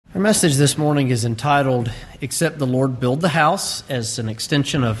Our message this morning is entitled, Except the Lord Build the House, as an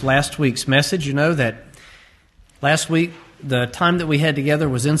extension of last week's message. You know that last week, the time that we had together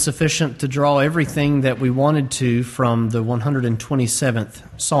was insufficient to draw everything that we wanted to from the 127th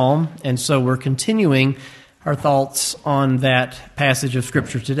Psalm, and so we're continuing our thoughts on that passage of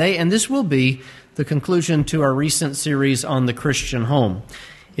Scripture today, and this will be the conclusion to our recent series on the Christian home.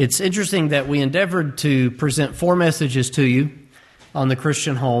 It's interesting that we endeavored to present 4 messages to you on the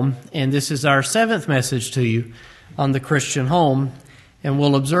Christian home, and this is our 7th message to you on the Christian home, and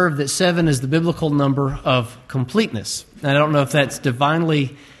we'll observe that 7 is the biblical number of completeness. And I don't know if that's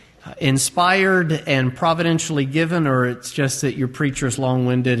divinely inspired and providentially given, or it's just that your preacher is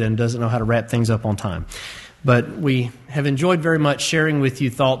long-winded and doesn't know how to wrap things up on time. But we have enjoyed very much sharing with you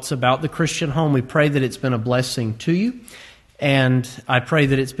thoughts about the Christian home. We pray that it's been a blessing to you, and I pray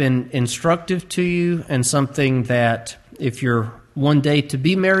that it's been instructive to you and something that if you're one day to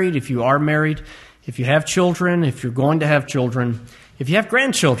be married, if you are married, if you have children, if you're going to have children, if you have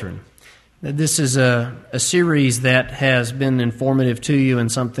grandchildren, this is a series that has been informative to you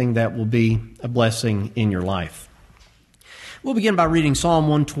and something that will be a blessing in your life. We'll begin by reading Psalm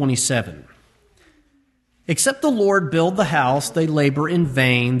 127. Except the Lord build the house, they labor in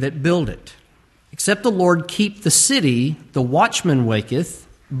vain that build it. Except the Lord keep the city, the watchman waketh,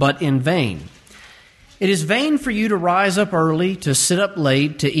 but in vain. It is vain for you to rise up early, to sit up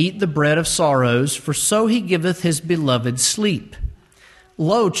late, to eat the bread of sorrows, for so he giveth his beloved sleep.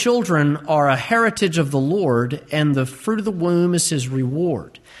 Lo, children are a heritage of the Lord, and the fruit of the womb is his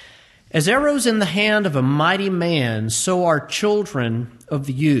reward. As arrows in the hand of a mighty man, so are children of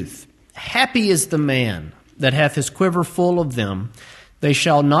the youth. Happy is the man that hath his quiver full of them. They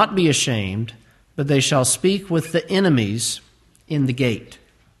shall not be ashamed, but they shall speak with the enemies in the gate.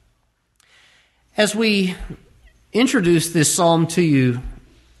 As we introduced this psalm to you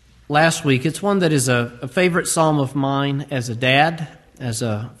last week, it's one that is a favorite psalm of mine as a dad, as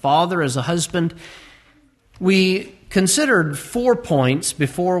a father, as a husband. We considered 4 points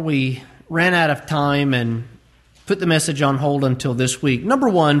before we ran out of time and put the message on hold until this week. Number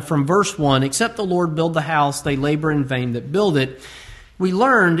 1, from verse 1, except the Lord build the house, they labor in vain that build it. We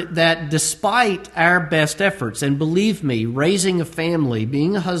learned that despite our best efforts, and believe me, raising a family,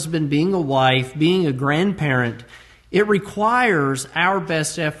 being a husband, being a wife, being a grandparent, it requires our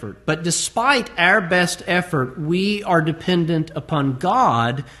best effort. But despite our best effort, we are dependent upon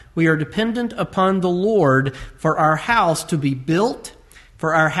God. We are dependent upon the Lord for our house to be built,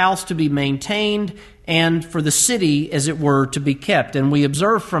 for our house to be maintained, and for the city, as it were, to be kept. And we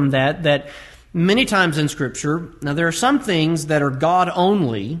observe from that many times in Scripture, now there are some things that are God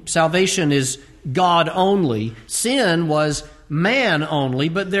only. Salvation is God only. Sin was man only.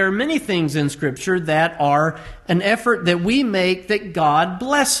 But there are many things in Scripture that are an effort that we make that God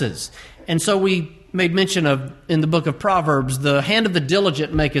blesses. And so we made mention of, in the book of Proverbs, the hand of the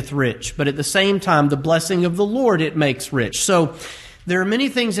diligent maketh rich, but at the same time, the blessing of the Lord it makes rich. So there are many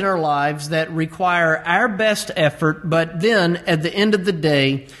things in our lives that require our best effort, but then at the end of the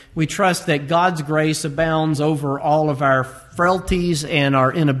day, we trust that God's grace abounds over all of our frailties and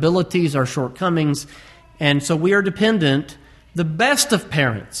our inabilities, our shortcomings. And so we are dependent, the best of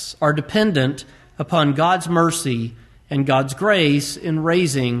parents are dependent upon God's mercy and God's grace in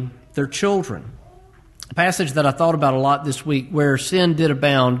raising their children. A passage that I thought about a lot this week, where sin did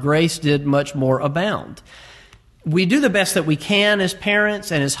abound, grace did much more abound. We do the best that we can as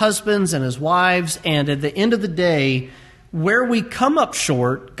parents and as husbands and as wives, and at the end of the day, where we come up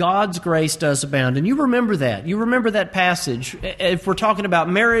short, God's grace does abound. And you remember that. You remember that passage. If we're talking about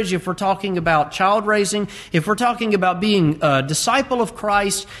marriage, if we're talking about child raising, if we're talking about being a disciple of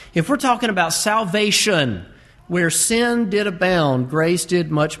Christ, if we're talking about salvation, where sin did abound, grace did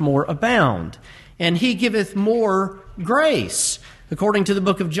much more abound. And he giveth more grace. According to the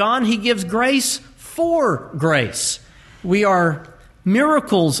book of John, he gives grace for grace. We are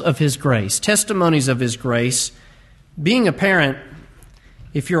miracles of his grace, testimonies of his grace. Being a parent,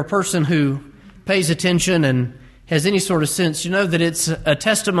 if you're a person who pays attention and has any sort of sense, you know that it's a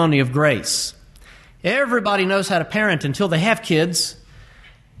testimony of grace. Everybody knows how to parent until they have kids,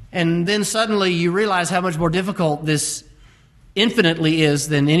 and then suddenly you realize how much more difficult this infinitely is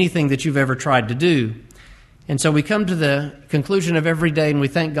than anything that you've ever tried to do. And so we come to the conclusion of every day and we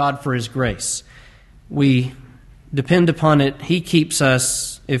thank God for his grace. We depend upon it. He keeps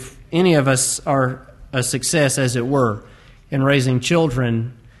us. If any of us are a success, as it were, in raising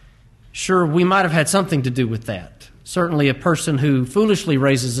children, sure, we might have had something to do with that. Certainly a person who foolishly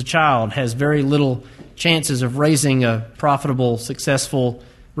raises a child has very little chances of raising a profitable, successful,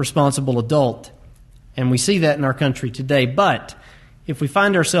 responsible adult. And we see that in our country today. But if we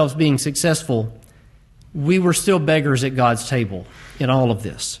find ourselves being successful, we were still beggars at God's table in all of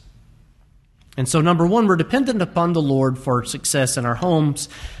this. And so, number one, we're dependent upon the Lord for success in our homes,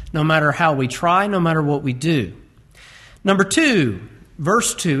 no matter how we try, no matter what we do. Number two,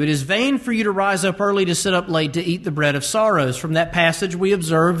 verse 2, it is vain for you to rise up early to sit up late to eat the bread of sorrows. From that passage, we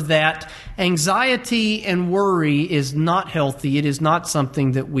observe that anxiety and worry is not healthy. It is not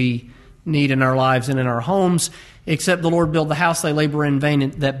something that we need in our lives and in our homes. Except the Lord build the house, they labor in vain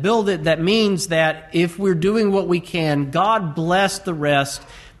that build it. That means that if we're doing what we can, God bless the rest.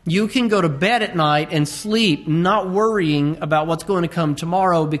 You can go to bed at night and sleep not worrying about what's going to come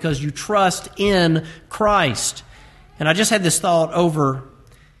tomorrow because you trust in Christ. And I just had this thought over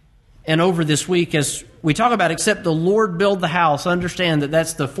and over this week as we talk about except the Lord build the house. Understand that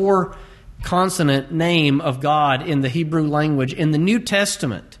that's the 4-consonant name of God in the Hebrew language. In the New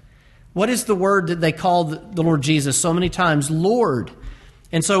Testament, what is the word that they call the Lord Jesus so many times? Lord.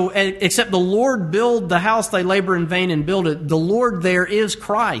 And so, except the Lord build the house, they labor in vain and build it. The Lord there is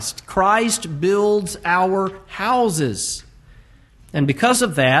Christ. Christ builds our houses. And because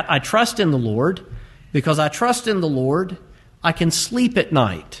of that, I trust in the Lord. Because I trust in the Lord, I can sleep at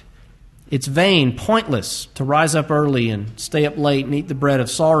night. It's vain, pointless to rise up early and stay up late and eat the bread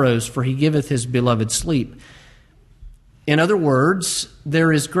of sorrows, for he giveth his beloved sleep. In other words,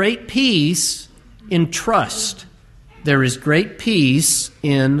 there is great peace in trust. There is great peace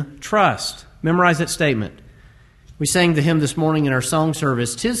in trust. Memorize that statement. We sang the hymn this morning in our song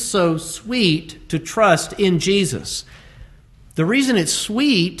service, "'Tis so sweet to trust in Jesus." The reason it's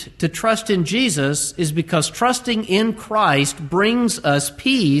sweet to trust in Jesus is because trusting in Christ brings us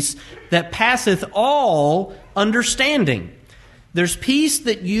peace that passeth all understanding. There's peace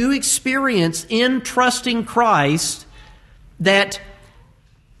that you experience in trusting Christ that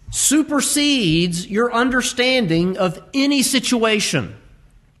supersedes your understanding of any situation.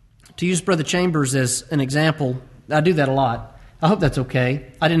 To use Brother Chambers as an example, I do that a lot. I hope that's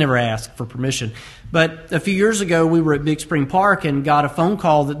okay. I didn't ever ask for permission. But a few years ago, we were at Big Spring Park and got a phone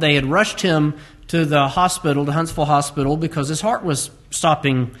call that they had rushed him to the hospital, to Huntsville Hospital, because his heart was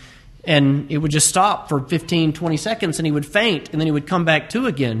stopping, and it would just stop for 15, 20 seconds, and he would faint, and then he would come back to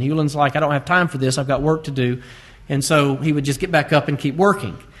again. Hewlin's like, I don't have time for this. I've got work to do. And so he would just get back up and keep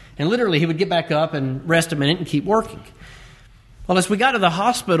working. And literally, he would get back up and rest a minute and keep working. Well, as we got to the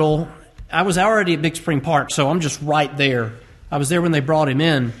hospital, I was already at Big Spring Park, so I'm just right there. I was there when they brought him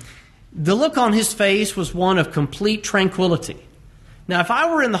in. The look on his face was one of complete tranquility. Now, if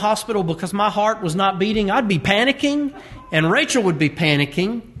I were in the hospital because my heart was not beating, I'd be panicking, and Rachel would be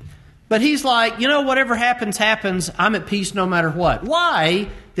panicking. But he's like, whatever happens, happens. I'm at peace no matter what. Why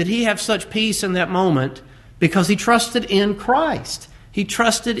did he have such peace in that moment? Because he trusted in Christ. He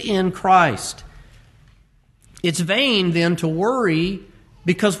trusted in Christ. It's vain then to worry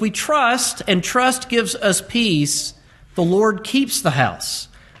because we trust, and trust gives us peace. The Lord keeps the house.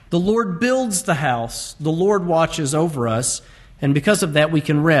 The Lord builds the house. The Lord watches over us. And because of that, we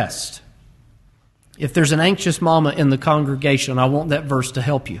can rest. If there's an anxious mama in the congregation, I want that verse to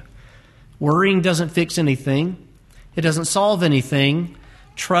help you. Worrying doesn't fix anything. It doesn't solve anything.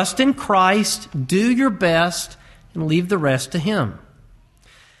 Trust in Christ, do your best, and leave the rest to Him.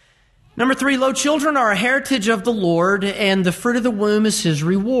 Number 3, lo, children are a heritage of the Lord, and the fruit of the womb is His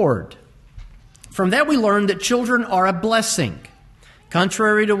reward. From that we learn that children are a blessing.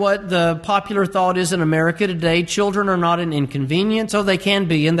 Contrary to what the popular thought is in America today, children are not an inconvenience. Oh, they can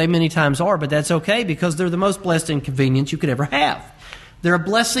be, and they many times are, but that's okay because they're the most blessed inconvenience you could ever have. They're a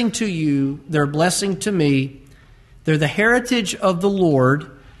blessing to you. They're a blessing to me. They're the heritage of the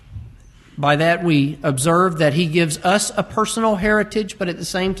Lord. By that we observe that He gives us a personal heritage, but at the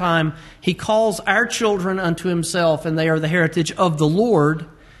same time, He calls our children unto Himself, and they are the heritage of the Lord.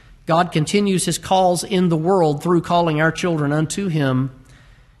 God continues His calls in the world through calling our children unto Him.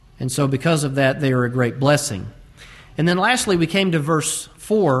 And so because of that, they are a great blessing. And then lastly, we came to verse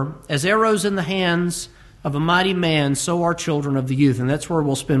 4. As arrows in the hands of a mighty man, so are children of the youth. And that's where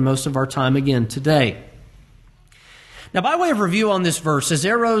we'll spend most of our time again today. Now, by way of review on this verse, as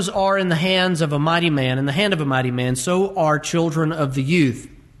arrows are in the hands of a mighty man, in the hand of a mighty man, so are children of the youth.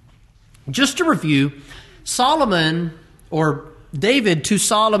 Just to review, Solomon, or David to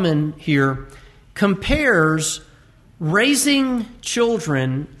Solomon here, compares raising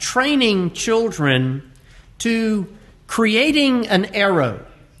children, training children, to creating an arrow.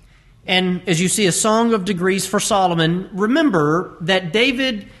 And as you see, a song of degrees for Solomon, remember that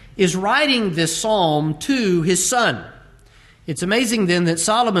David is writing this psalm to his son. It's amazing then that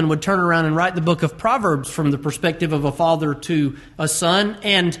Solomon would turn around and write the book of Proverbs from the perspective of a father to a son.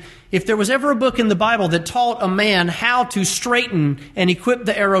 And if there was ever a book in the Bible that taught a man how to straighten and equip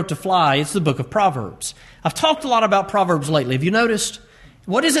the arrow to fly, it's the book of Proverbs. I've talked a lot about Proverbs lately. Have you noticed?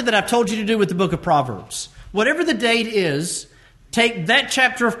 What is it that I've told you to do with the book of Proverbs? Whatever the date is, take that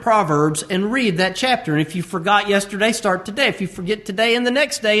chapter of Proverbs and read that chapter. And if you forgot yesterday, start today. If you forget today and the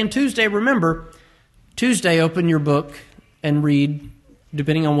next day and Tuesday, remember, Tuesday, open your book and read,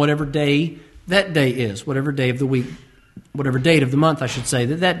 depending on whatever day that day is, whatever day of the week, whatever date of the month, I should say,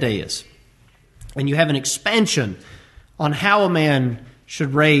 that day is. And you have an expansion on how a man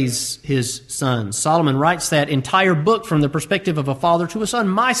should raise his sons. Solomon writes that entire book from the perspective of a father to a son.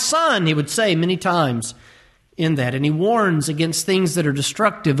 My son, he would say many times in that. And he warns against things that are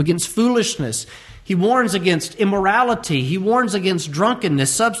destructive, against foolishness. He warns against immorality. He warns against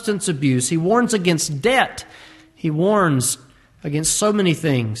drunkenness, substance abuse. He warns against debt. He warns against so many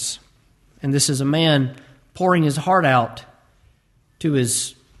things. And this is a man pouring his heart out to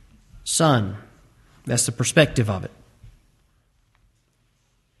his son. That's the perspective of it.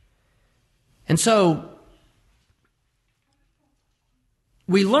 And so,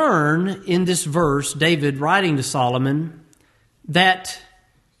 we learn in this verse, David writing to Solomon, that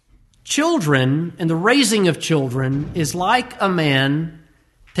children and the raising of children is like a man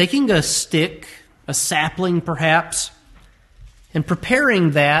taking a stick, a sapling perhaps, and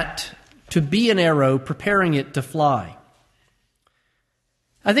preparing that to be an arrow, preparing it to fly.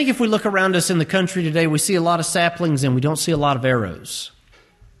 I think if we look around us in the country today, we see a lot of saplings and we don't see a lot of arrows.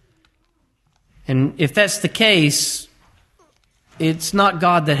 And if that's the case, it's not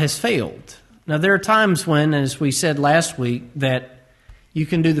God that has failed. Now, there are times when, as we said last week, that you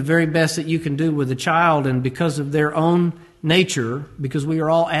can do the very best that you can do with a child, and because of their own nature, because we are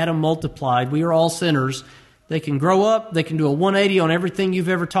all Adam multiplied, we are all sinners, they can grow up, they can do a 180 on everything you've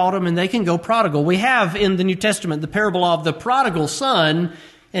ever taught them, and they can go prodigal. We have in the New Testament the parable of the prodigal son,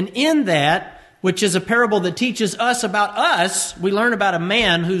 and in that, which is a parable that teaches us about us, we learn about a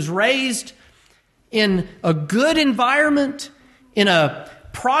man who's raised in a good environment, in a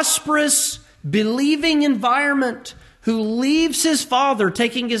prosperous, believing environment, who leaves his father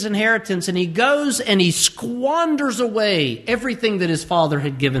taking his inheritance, and he goes and he squanders away everything that his father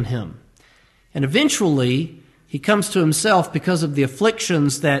had given him. And eventually, he comes to himself because of the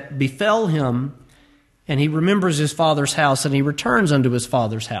afflictions that befell him, and he remembers his father's house, and he returns unto his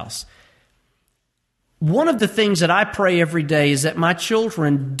father's house. One of the things that I pray every day is that my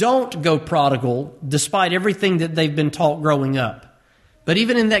children don't go prodigal despite everything that they've been taught growing up. But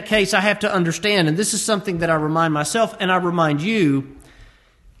even in that case, I have to understand, and this is something that I remind myself and I remind you,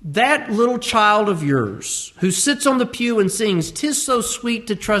 that little child of yours who sits on the pew and sings, "'Tis so sweet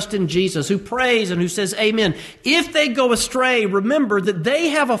to trust in Jesus," who prays and who says amen, if they go astray, remember that they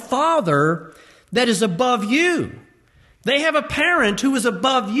have a father that is above you. They have a parent who is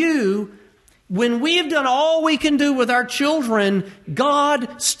above you. When we have done all we can do with our children,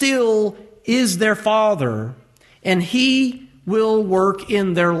 God still is their Father, and He will work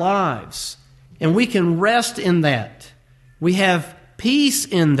in their lives. And we can rest in that. We have peace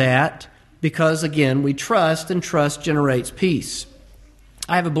in that because, again, we trust, and trust generates peace.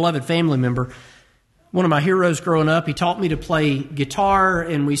 I have a beloved family member, one of my heroes growing up. He taught me to play guitar,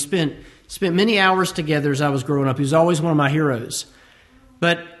 and we spent many hours together as I was growing up. He was always one of my heroes.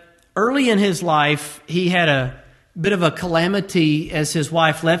 But early in his life, he had a bit of a calamity as his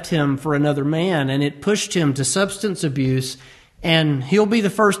wife left him for another man, and it pushed him to substance abuse. And he'll be the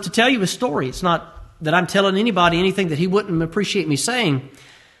first to tell you his story. It's not that I'm telling anybody anything that he wouldn't appreciate me saying.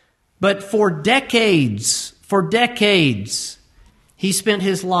 But for decades, he spent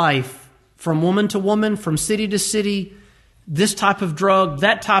his life from woman to woman, from city to city, this type of drug,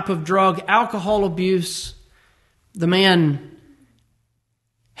 that type of drug, alcohol abuse. The man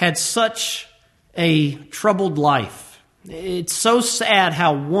had such a troubled life. It's so sad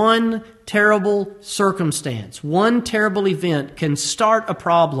how one terrible circumstance, one terrible event can start a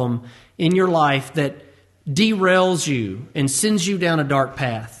problem in your life that derails you and sends you down a dark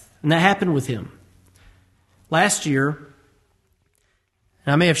path. And that happened with him. Last year,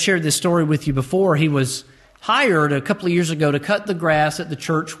 and I may have shared this story with you before, he was hired a couple of years ago to cut the grass at the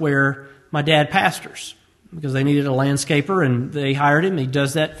church where my dad pastors, because they needed a landscaper, and they hired him. He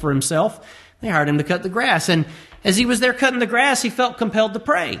does that for himself. They hired him to cut the grass. And as he was there cutting the grass, he felt compelled to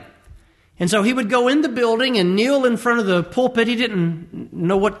pray. And so he would go in the building and kneel in front of the pulpit. He didn't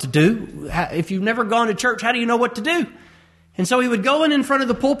know what to do. If you've never gone to church, how do you know what to do? And so he would go in front of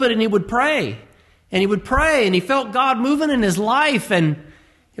the pulpit and he would pray. And he would pray, and he felt God moving in his life. And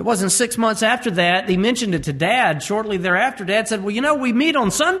It wasn't 6 months after that. He mentioned it to Dad. Shortly thereafter, Dad said, well, we meet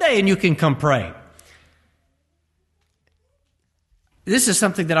on Sunday and you can come pray. This is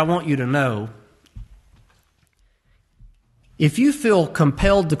something that I want you to know. If you feel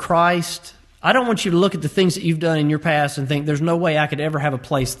compelled to Christ, I don't want you to look at the things that you've done in your past and think, there's no way I could ever have a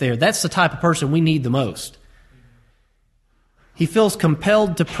place there. That's the type of person we need the most. He feels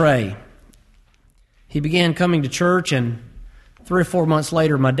compelled to pray. He began coming to church, and 3 or 4 months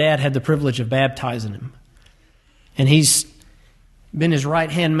later, my dad had the privilege of baptizing him. And he's been his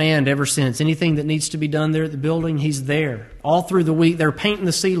right-hand man ever since. Anything that needs to be done there at the building, he's there. All through the week, they're painting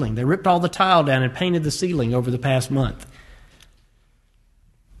the ceiling. They ripped all the tile down and painted the ceiling over the past month.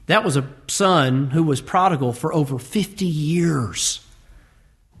 That was a son who was prodigal for over 50 years.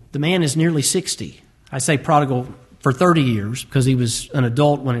 The man is nearly 60. I say prodigal for 30 years because he was an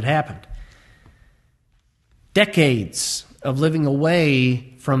adult when it happened. Decades of living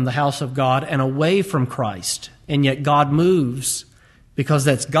away from the house of God and away from Christ. And yet God moves because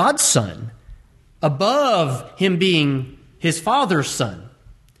that's God's son above him being his father's son.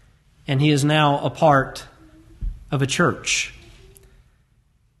 And he is now a part of a church.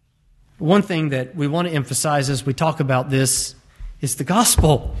 One thing that we want to emphasize as we talk about this is the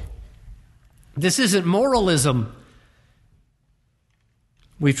gospel. This isn't moralism.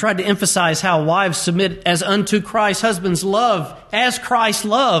 We've tried to emphasize how wives submit as unto Christ, husbands love as Christ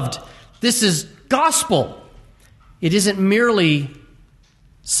loved. This is gospel. It isn't merely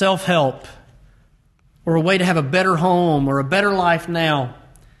self-help or a way to have a better home or a better life now,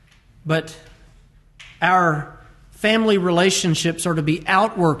 but our family relationships are to be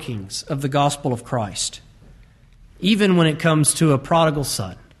outworkings of the gospel of Christ, even when it comes to a prodigal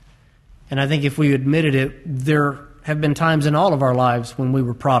son. And I think if we admitted it, there have been times in all of our lives when we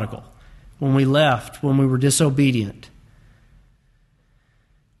were prodigal, when we left, when we were disobedient.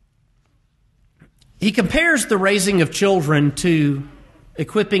 He compares the raising of children to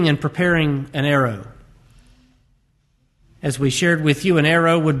equipping and preparing an arrow. As we shared with you, an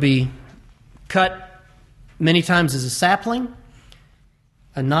arrow would be cut many times as a sapling.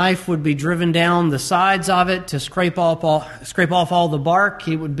 A knife would be driven down the sides of it to scrape off all the bark.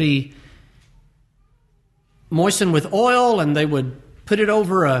 It would be moistened with oil, and they would put it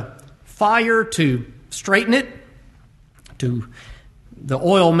over a fire to straighten it. The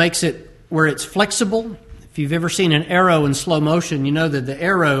oil makes it where it's flexible. If you've ever seen an arrow in slow motion, you know that the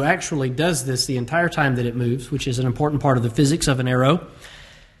arrow actually does this the entire time that it moves, which is an important part of the physics of an arrow.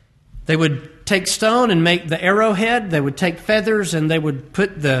 They would take stone and make the arrowhead. They would take feathers and they would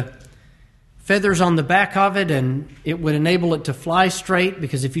put the feathers on the back of it, and it would enable it to fly straight,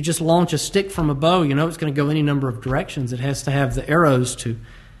 because if you just launch a stick from a bow, you know it's going to go any number of directions. It has to have the arrows to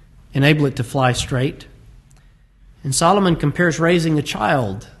enable it to fly straight. And Solomon compares raising a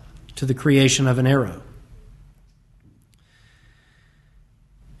child to the creation of an arrow.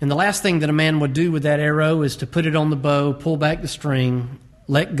 And the last thing that a man would do with that arrow is to put it on the bow, pull back the string,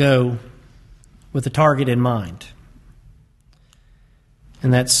 let go with the target in mind.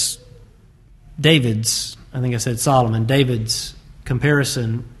 And that's David's, I think I said Solomon, David's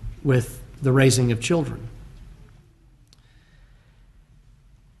comparison with the raising of children.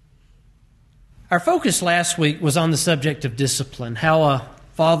 Our focus last week was on the subject of discipline, how a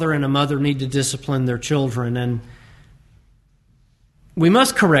father and a mother need to discipline their children. And we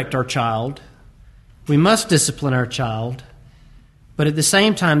must correct our child. We must discipline our child. But at the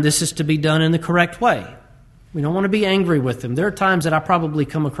same time, this is to be done in the correct way. We don't want to be angry with them. There are times that I probably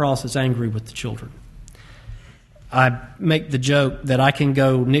come across as angry with the children. I make the joke that I can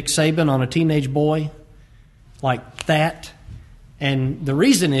go Nick Saban on a teenage boy like that. And the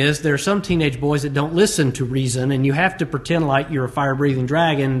reason is there are some teenage boys that don't listen to reason, and you have to pretend like you're a fire-breathing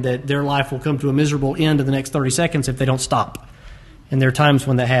dragon, that their life will come to a miserable end in the next 30 seconds if they don't stop. And there are times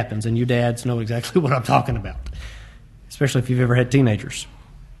when that happens, and you dads know exactly what I'm talking about, especially if you've ever had teenagers.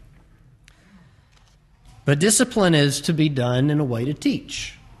 But discipline is to be done in a way to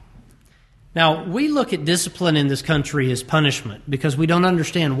teach. Now, we look at discipline in this country as punishment because we don't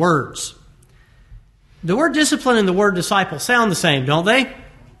understand words. The word discipline and the word disciple sound the same, don't they?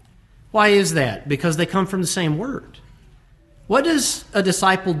 Why is that? Because they come from the same word. What does a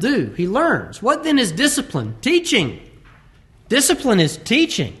disciple do? He learns. What then is discipline? Teaching. Discipline is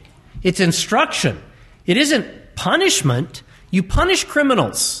teaching. It's instruction. It isn't punishment. You punish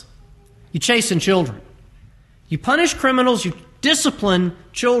criminals. You chasten children. You punish criminals. You discipline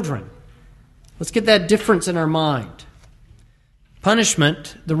children. Let's get that difference in our mind.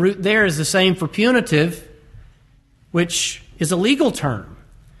 Punishment, the root there is the same for punitive, which is a legal term.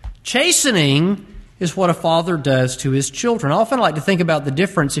 Chastening is what a father does to his children. I often like to think about the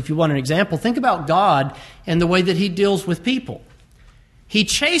difference, if you want an example. Think about God and the way that he deals with people. He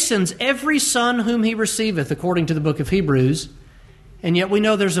chastens every son whom he receiveth, according to the book of Hebrews, and yet we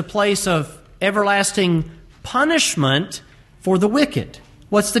know there's a place of everlasting punishment for the wicked.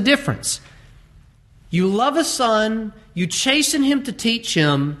 What's the difference? You love a son, you chasten him to teach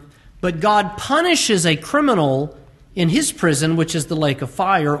him, but God punishes a criminal in his prison, which is the lake of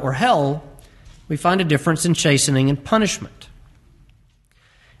fire or hell. We find a difference in chastening and punishment.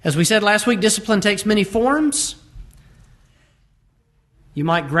 As we said last week, discipline takes many forms. You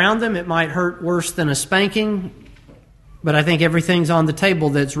might ground them. It might hurt worse than a spanking. But I think everything's on the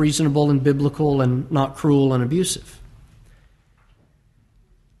table that's reasonable and biblical and not cruel and abusive.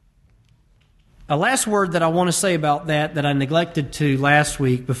 A last word that I want to say about that I neglected to last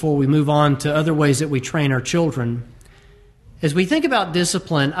week before we move on to other ways that we train our children. As we think about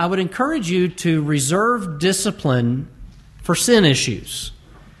discipline, I would encourage you to reserve discipline for sin issues.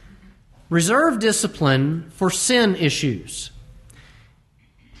 Reserve discipline for sin issues.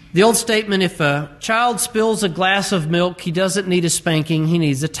 The old statement, if a child spills a glass of milk, he doesn't need a spanking, he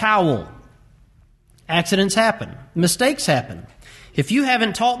needs a towel. Accidents happen. Mistakes happen. If you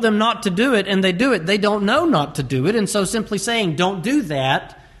haven't taught them not to do it and they do it, they don't know not to do it. And so simply saying, don't do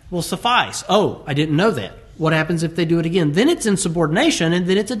that, will suffice. Oh, I didn't know that. What happens if they do it again? Then it's insubordination, and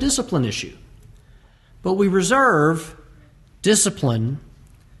then it's a discipline issue. But we reserve discipline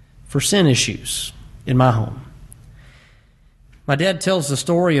for sin issues in my home. My dad tells the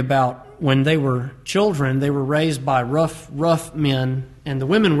story about when they were children, they were raised by rough men, and the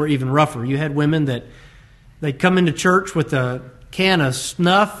women were even rougher. You had women that they'd come into church with a can of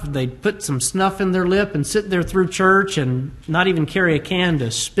snuff, they'd put some snuff in their lip and sit there through church and not even carry a can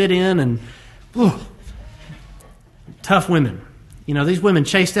to spit in, and tough women. You know, these women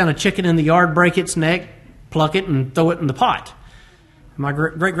chase down a chicken in the yard, break its neck, pluck it, and throw it in the pot. My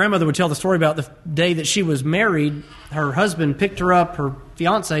great-grandmother would tell the story about the day that she was married. Her husband picked her up, her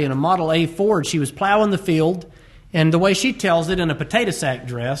fiancé, in a Model A Ford. She was plowing the field, and the way she tells it, in a potato sack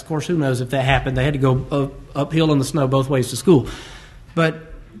dress. Of course, who knows if that happened. They had to go uphill in the snow both ways to school.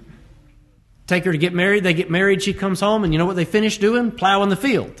 But take her to get married. They get married. She comes home, and you know what they finish doing? Plowing the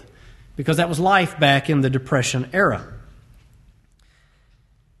field, because that was life back in the Depression era.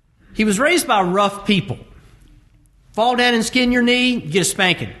 He was raised by rough people. Fall down and skin your knee, get a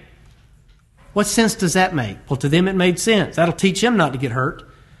spanking. What sense does that make? Well, to them it made sense. That'll teach them not to get hurt.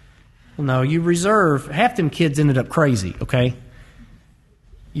 Well, no, you reserve. Half them kids ended up crazy, okay?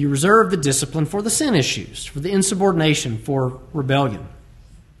 You reserve the discipline for the sin issues, for the insubordination, for rebellion.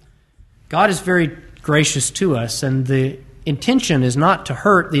 God is very gracious to us, and the intention is not to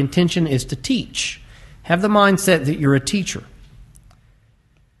hurt. The intention is to teach. Have the mindset that you're a teacher.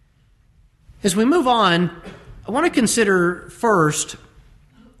 As we move on, I want to consider first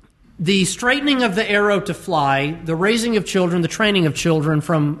the straightening of the arrow to fly, the raising of children, the training of children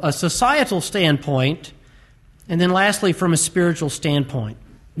from a societal standpoint, and then lastly from a spiritual standpoint.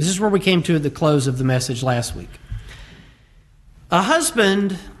 This is where we came to at the close of the message last week. A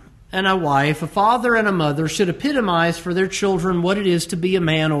husband and a wife, a father and a mother, should epitomize for their children what it is to be a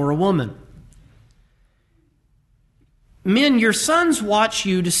man or a woman. Men, your sons watch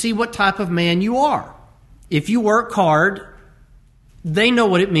you to see what type of man you are. If you work hard, they know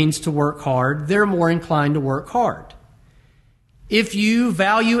what it means to work hard. They're more inclined to work hard. If you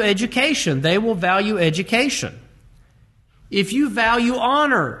value education, they will value education. If you value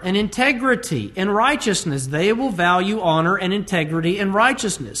honor and integrity and righteousness, they will value honor and integrity and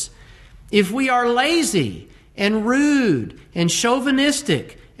righteousness. If we are lazy and rude and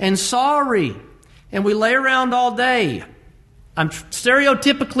chauvinistic and sorry and we lay around all day, I'm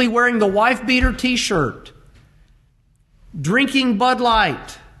stereotypically wearing the wife-beater t-shirt, drinking Bud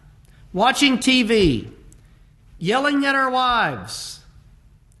Light, watching TV, yelling at our wives.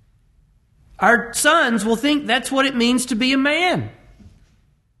 Our sons will think that's what it means to be a man.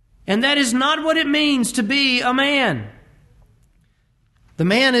 And that is not what it means to be a man. The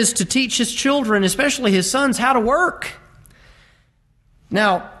man is to teach his children, especially his sons, how to work.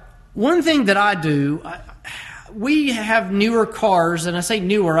 Now, one thing that I do, we have newer cars, and I say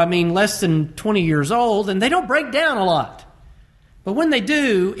newer, I mean less than 20 years old, and they don't break down a lot. But when they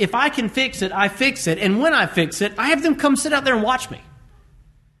do, if I can fix it, I fix it. And when I fix it, I have them come sit out there and watch me.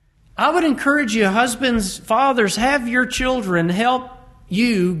 I would encourage you, husbands, fathers, have your children help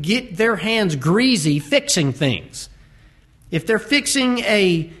you get their hands greasy fixing things. If you're fixing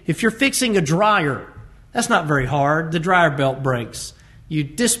a dryer, that's not very hard. The dryer belt breaks. You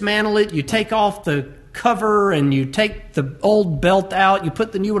dismantle it, you take off the cover and you take the old belt out, you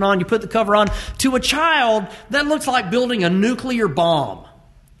put the new one on, you put the cover on. To a child, that looks like building a nuclear bomb.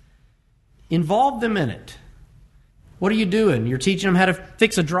 Involve them in it. What are you doing? You're teaching them how to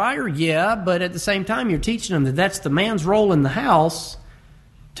fix a dryer? Yeah, but at the same time, you're teaching them that that's the man's role in the house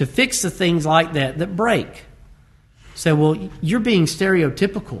to fix the things like that break. Say, well, you're being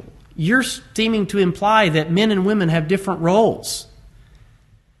stereotypical. You're seeming to imply that men and women have different roles.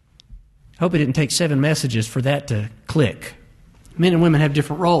 I hope it didn't take 7 messages for that to click. Men and women have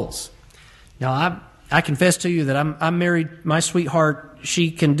different roles. Now, I confess to you that I'm married. My sweetheart,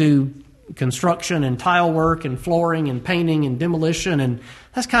 she can do construction and tile work and flooring and painting and demolition, and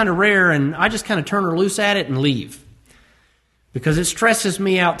that's kind of rare, and I just kind of turn her loose at it and leave. Because it stresses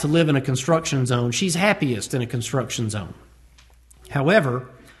me out to live in a construction zone. She's happiest in a construction zone. However,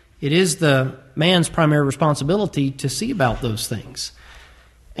 it is the man's primary responsibility to see about those things.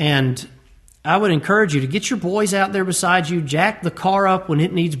 And I would encourage you to get your boys out there beside you, jack the car up when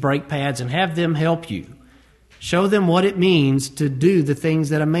it needs brake pads, and have them help you. Show them what it means to do the things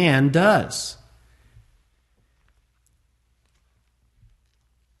that a man does.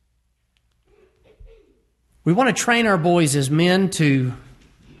 We want to train our boys as men to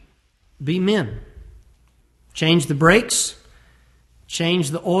be men. Change the brakes. Change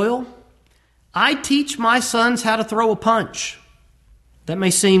the oil. I teach my sons how to throw a punch. That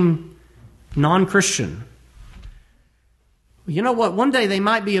may seem non-Christian. Well, you know what? One day they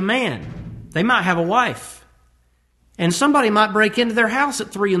might be a man. They might have a wife. And somebody might break into their house at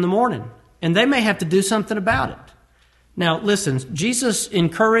 3 a.m, and they may have to do something about it. Now, listen, Jesus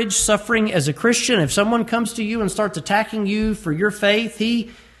encouraged suffering as a Christian. If someone comes to you and starts attacking you for your faith,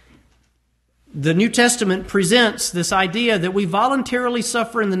 the New Testament presents this idea that we voluntarily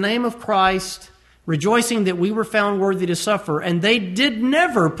suffer in the name of Christ, rejoicing that we were found worthy to suffer. And they did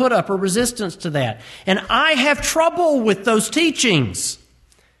never put up a resistance to that. And I have trouble with those teachings.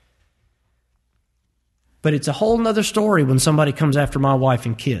 But it's a whole other story when somebody comes after my wife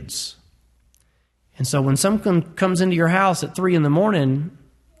and kids. And so when someone comes into your house at 3 a.m,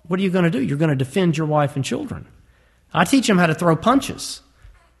 what are you going to do? You're going to defend your wife and children. I teach them how to throw punches.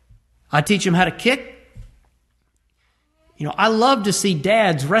 I teach them how to kick. You know, I love to see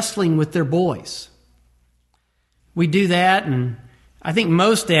dads wrestling with their boys. We do that, and I think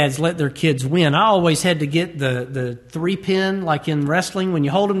most dads let their kids win. I always had to get the 3-pin, like in wrestling, when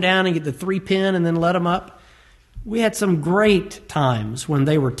you hold them down and get the 3-pin and then let them up. We had some great times when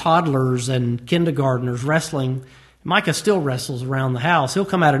they were toddlers and kindergartners wrestling. Micah still wrestles around the house. He'll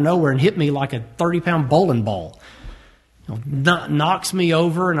come out of nowhere and hit me like a 30-pound bowling ball. Knocks me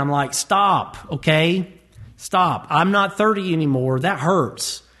over, and I'm like, stop, okay? Stop. I'm not 30 anymore. That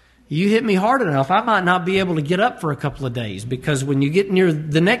hurts. You hit me hard enough, I might not be able to get up for a couple of days, because when you get near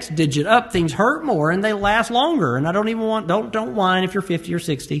the next digit up, things hurt more and they last longer. And I don't even want, don't whine if you're 50 or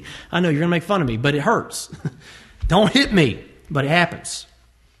 60. I know you're going to make fun of me, but it hurts. Don't hit me, but it happens.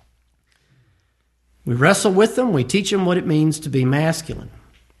 We wrestle with them. We teach them what it means to be masculine.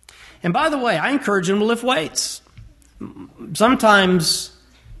 And by the way, I encourage them to lift weights. Sometimes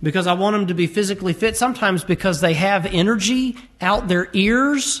because I want them to be physically fit, sometimes because they have energy out their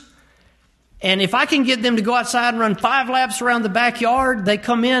ears. And if I can get them to go outside and run 5 laps around the backyard, they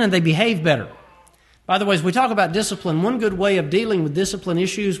come in and they behave better. By the way, as we talk about discipline, one good way of dealing with discipline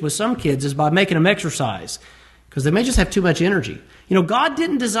issues with some kids is by making them exercise, because they may just have too much energy. You know, God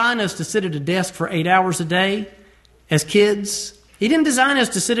didn't design us to sit at a desk for 8 hours a day as kids. He didn't design us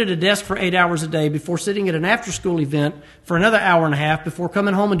to sit at a desk for 8 hours a day before sitting at an after-school event for another hour and a half before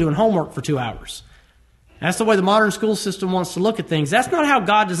coming home and doing homework for 2 hours. That's the way the modern school system wants to look at things. That's not how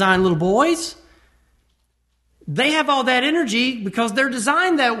God designed little boys. They have all that energy because they're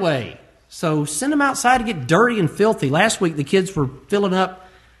designed that way. So send them outside to get dirty and filthy. Last week the kids were filling up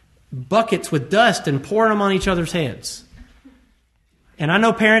buckets with dust and pouring them on each other's heads. And I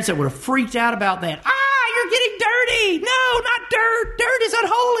know parents that would have freaked out about that. You're getting dirty. No, not dirt. Dirt is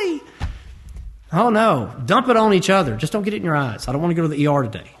unholy. Oh, no. Dump it on each other. Just don't get it in your eyes. I don't want to go to the ER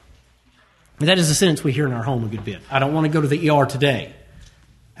today. That is a sentence we hear in our home a good bit. I don't want to go to the ER today.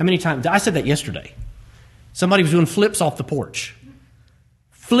 How many times? I said that yesterday. Somebody was doing flips off the porch.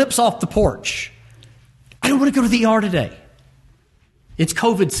 Flips off the porch. I don't want to go to the ER today. It's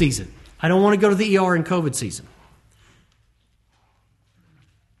COVID season. I don't want to go to the ER in COVID season.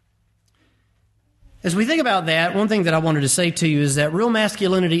 As we think about that, one thing that I wanted to say to you is that real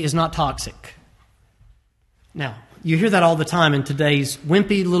masculinity is not toxic. Now, you hear that all the time in today's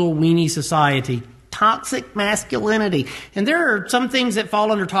wimpy little weenie society. Toxic masculinity. And there are some things that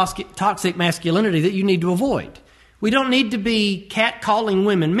fall under toxic masculinity that you need to avoid. We don't need to be catcalling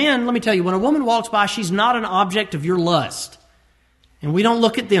women. Men, let me tell you, when a woman walks by, she's not an object of your lust. And we don't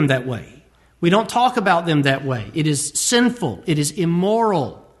look at them that way. We don't talk about them that way. It is sinful. It is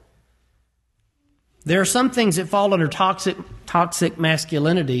immoral. There are some things that fall under toxic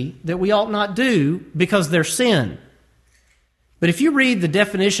masculinity that we ought not do because they're sin. But if you read the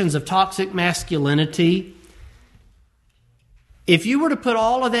definitions of toxic masculinity, if you were to put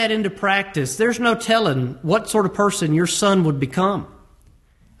all of that into practice, there's no telling what sort of person your son would become.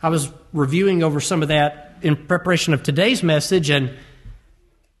 I was reviewing over some of that in preparation of today's message, and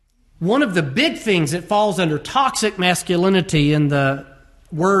one of the big things that falls under toxic masculinity in the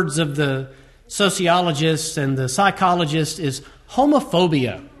words of the sociologists and the psychologists is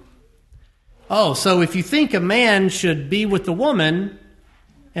homophobia. Oh, so if you think a man should be with a woman,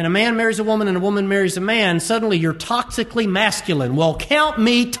 and a man marries a woman and a woman marries a man, suddenly you're toxically masculine. Well, count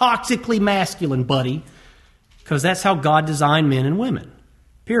me toxically masculine, buddy, because that's how God designed men and women.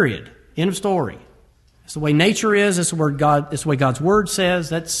 Period. End of story. It's the way nature is. It's the way God's Word says.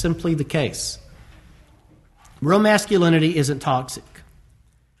 That's simply the case. Real masculinity isn't toxic.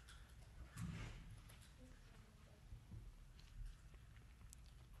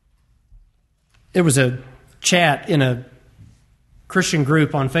 There was a chat in a Christian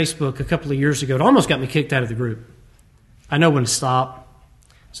group on Facebook a couple of years ago. It almost got me kicked out of the group. I know when to stop.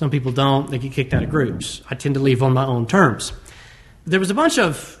 Some people don't. They get kicked out of groups. I tend to leave on my own terms. There was a bunch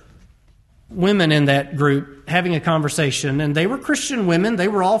of women in that group having a conversation, and they were Christian women. They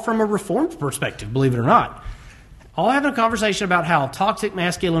were all from a Reformed perspective, believe it or not. All having a conversation about how toxic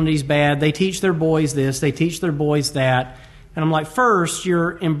masculinity is bad. They teach their boys this. They teach their boys that. And I'm like, first,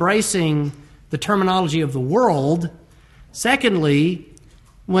 you're embracing the terminology of the world. Secondly,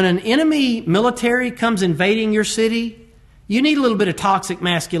 when an enemy military comes invading your city, you need a little bit of toxic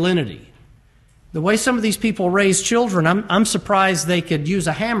masculinity. The way some of these people raise children, I'm surprised they could use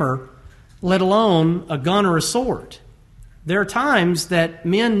a hammer, let alone a gun or a sword. There are times that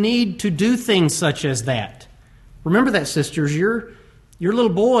men need to do things such as that. Remember that, sisters. Your little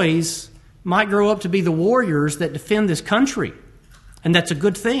boys might grow up to be the warriors that defend this country. And that's a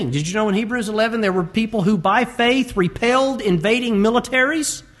good thing. Did you know in Hebrews 11 there were people who by faith repelled invading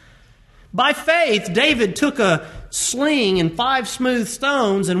militaries? By faith, David took a sling and 5 smooth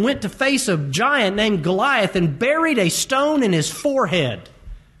stones and went to face a giant named Goliath and buried a stone in his forehead.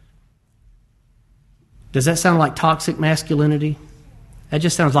 Does that sound like toxic masculinity? That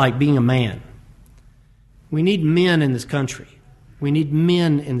just sounds like being a man. We need men in this country. We need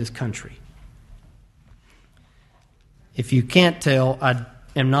men in this country. If you can't tell, I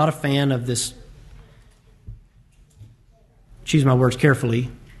am not a fan of this, choose my words carefully,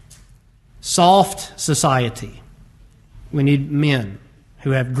 soft society. We need men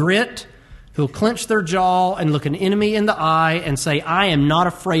who have grit, who will clench their jaw and look an enemy in the eye and say, I am not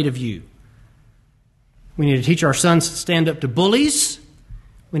afraid of you. We need to teach our sons to stand up to bullies.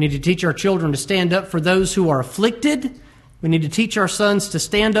 We need to teach our children to stand up for those who are afflicted. We need to teach our sons to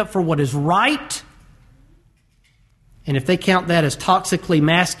stand up for what is right. And if they count that as toxically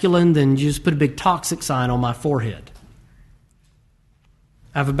masculine, then you just put a big toxic sign on my forehead.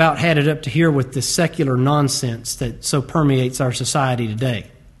 I've about had it up to here with this secular nonsense that so permeates our society today.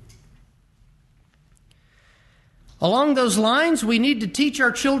 Along those lines, we need to teach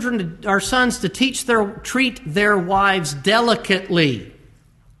our children, our sons, to treat their wives delicately,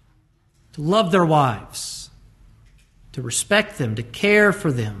 to love their wives, to respect them, to care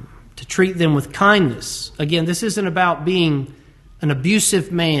for them, to treat them with kindness. Again, this isn't about being an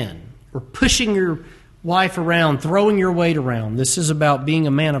abusive man or pushing your wife around, throwing your weight around. This is about being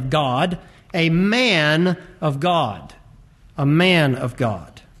a man of God, a man of God, a man of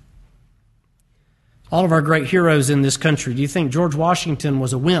God. All of our great heroes in this country, do you think George Washington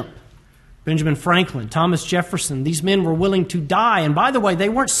was a wimp? Benjamin Franklin, Thomas Jefferson, these men were willing to die. And by the way, they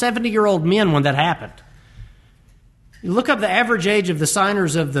weren't 70-year-old men when that happened. You look up the average age of the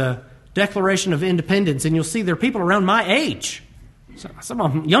signers of the Declaration of Independence, and you'll see there are people around my age. Some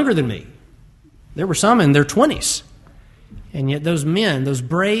of them younger than me. There were some in their 20s. And yet those men, those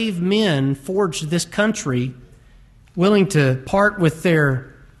brave men, forged this country, willing to part with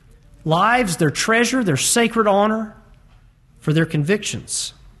their lives, their treasure, their sacred honor for their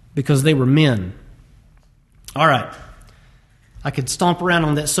convictions, because they were men. All right. I could stomp around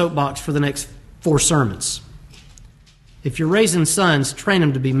on that soapbox for the next 4 sermons. If you're raising sons, train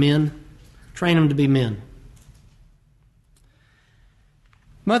them to be men. Train them to be men.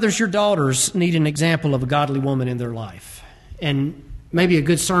 Mothers, your daughters need an example of a godly woman in their life. And maybe a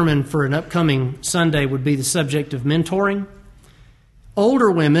good sermon for an upcoming Sunday would be the subject of mentoring. Older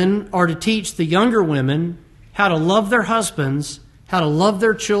women are to teach the younger women how how to love their husbands, how to love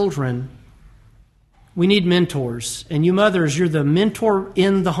their children, we need mentors. And you mothers, you're the mentor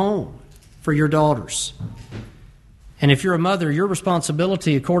in the home for your daughters. And if you're a mother, your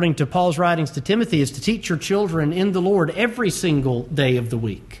responsibility, according to Paul's writings to Timothy, is to teach your children in the Lord every single day of the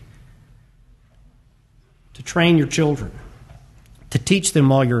week. To train your children. To teach them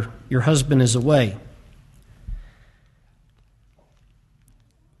while your husband is away.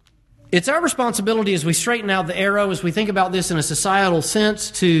 It's our responsibility as we straighten out the arrow, as we think about this in a societal sense,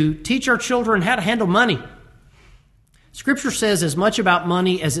 to teach our children how to handle money. Scripture says as much about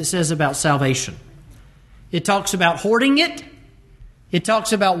money as it says about salvation. It talks about hoarding it. It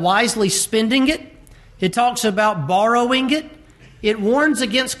talks about wisely spending it. It talks about borrowing it. It warns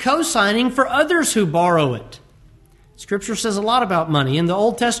against co-signing for others who borrow it. Scripture says a lot about money. In the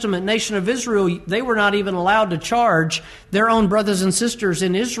Old Testament nation of Israel, they were not even allowed to charge their own brothers and sisters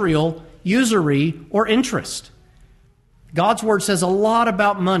in Israel usury or interest. God's Word says a lot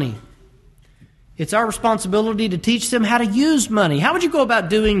about money. It's our responsibility to teach them how to use money. How would you go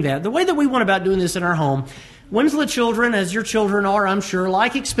about doing that? The way that we went about doing this in our home, Winslow children, as your children are, I'm sure,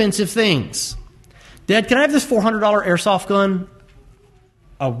 like expensive things. Dad, can I have this $400 airsoft gun?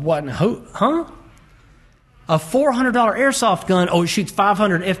 A what? Huh? A $400 airsoft gun, oh, it shoots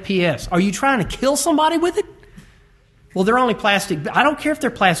 500 FPS. Are you trying to kill somebody with it? Well, they're only plastic. I don't care if they're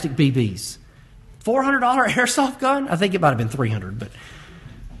plastic BBs. $400 airsoft gun? I think it might have been $300, but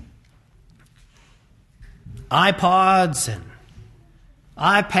iPods and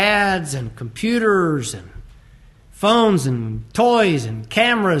iPads and computers and phones and toys and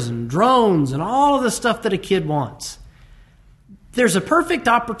cameras and drones and all of the stuff that a kid wants. There's a perfect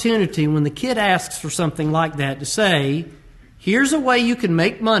opportunity when the kid asks for something like that to say, here's a way you can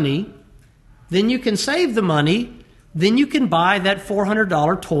make money, then you can save the money, then you can buy that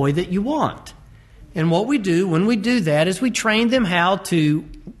 $400 toy that you want. And what we do when we do that is we train them how to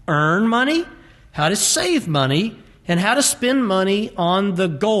earn money, how to save money, and how to spend money on the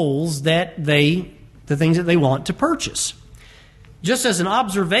goals the things that they want to purchase. Just as an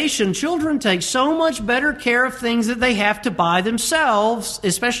observation, children take so much better care of things that they have to buy themselves,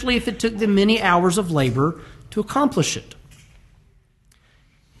 especially if it took them many hours of labor to accomplish it.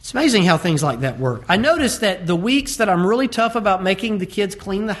 It's amazing how things like that work. I noticed that the weeks that I'm really tough about making the kids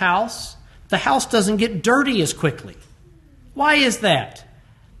clean the house doesn't get dirty as quickly. Why is that?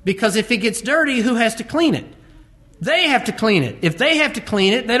 Because if it gets dirty, who has to clean it? They have to clean it. If they have to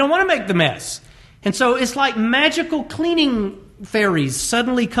clean it, they don't want to make the mess. And so it's like magical cleaning fairies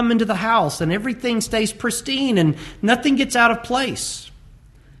suddenly come into the house and everything stays pristine and nothing gets out of place.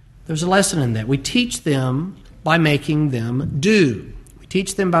 There's a lesson in that. We teach them by making them do. We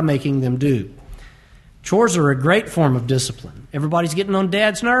teach them by making them do. Chores are a great form of discipline. Everybody's getting on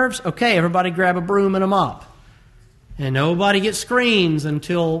Dad's nerves? Okay, everybody grab a broom and a mop. And nobody gets screens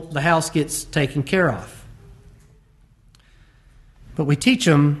until the house gets taken care of. But we teach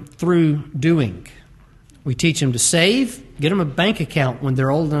them through doing. We teach them to save, get them a bank account when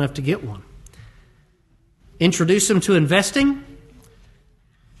they're old enough to get one. Introduce them to investing.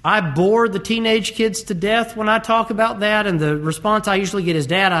 I bore the teenage kids to death when I talk about that, and the response I usually get is,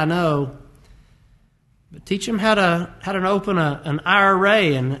 Dad, I know. But teach them how to open an IRA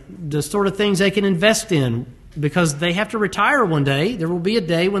and the sort of things they can invest in, because they have to retire one day. There will be a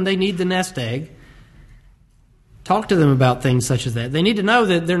day when they need the nest egg. Talk to them about things such as that. They need to know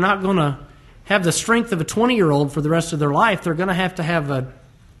that they're not going to have the strength of a 20-year-old for the rest of their life. They're going to have a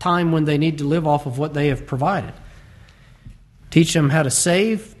time when they need to live off of what they have provided. Teach them how to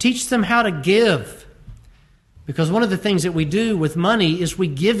save. Teach them how to give. Because one of the things that we do with money is we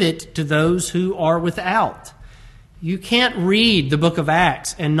give it to those who are without. You can't read the book of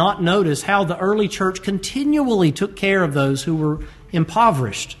Acts and not notice how the early church continually took care of those who were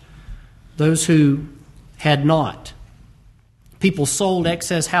impoverished, those who had not. People sold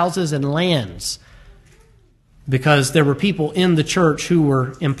excess houses and lands because there were people in the church who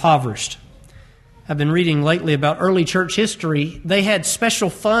were impoverished. I've been reading lately about early church history. They had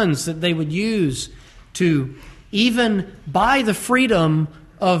special funds that they would use to even buy the freedom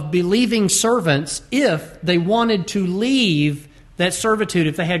of believing servants if they wanted to leave that servitude,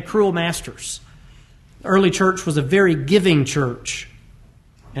 if they had cruel masters. The early church was a very giving church.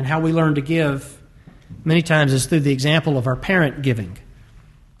 And how we learn to give many times is through the example of our parent giving.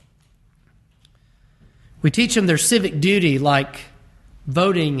 We teach them their civic duty, like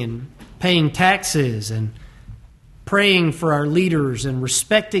voting and paying taxes and praying for our leaders and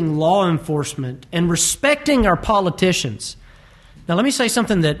respecting law enforcement and respecting our politicians. Now, let me say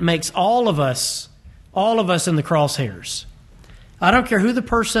something that makes all of us in the crosshairs. I don't care who the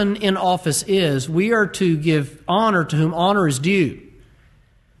person in office is, we are to give honor to whom honor is due.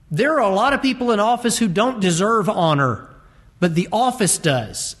 There are a lot of people in office who don't deserve honor, but the office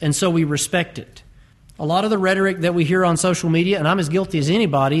does, and so we respect it. A lot of the rhetoric that we hear on social media, and I'm as guilty as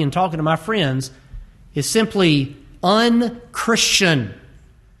anybody in talking to my friends, is simply un-Christian.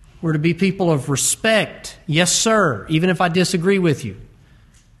 We're to be people of respect, yes sir, even if I disagree with you.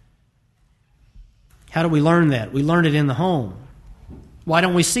 How do we learn that? We learn it in the home. Why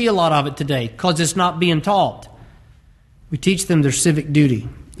don't we see a lot of it today? Because it's not being taught. We teach them their civic duty.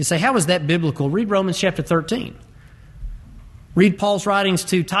 You say, how is that biblical? Read Romans chapter 13. Read Paul's writings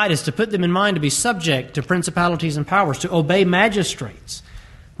to Titus to put them in mind to be subject to principalities and powers, to obey magistrates.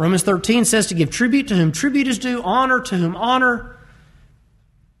 Romans 13 says to give tribute to whom tribute is due, honor to whom honor.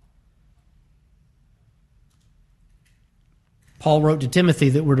 Paul wrote to Timothy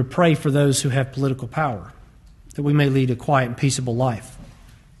that we're to pray for those who have political power, that we may lead a quiet and peaceable life.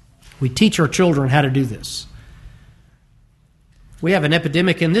 We teach our children how to do this. We have an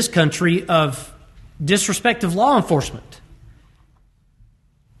epidemic in this country of disrespect of law enforcement.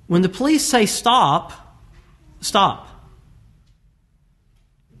 When the police say stop, stop.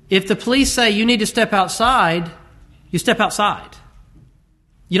 If the police say you need to step outside, you step outside.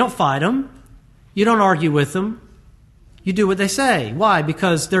 You don't fight them. You don't argue with them. You do what they say. Why?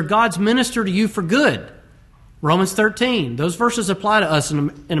 Because they're God's minister to you for good. Romans 13. Those verses apply to us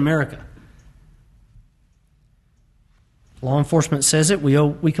in America. Law enforcement says it,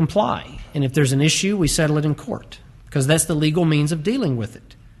 we comply. And if there's an issue, we settle it in court, because that's the legal means of dealing with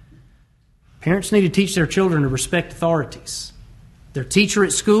it. Parents need to teach their children to respect authorities. Their teacher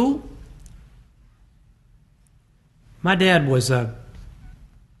at school. My dad was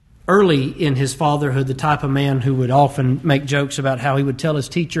early in his fatherhood the type of man who would often make jokes about how he would tell his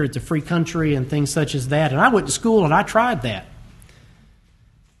teacher it's a free country and things such as that. And I went to school and I tried that.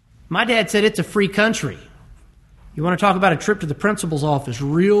 My dad said it's a free country. You want to talk about a trip to the principal's office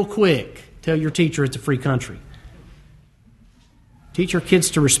real quick, tell your teacher it's a free country. Teach your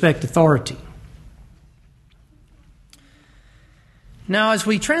kids to respect authority. Now, as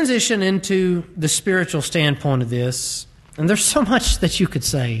we transition into the spiritual standpoint of this, and there's so much that you could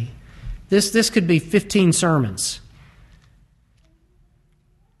say. This could be 15 sermons.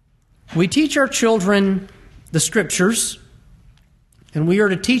 We teach our children the Scriptures, and we are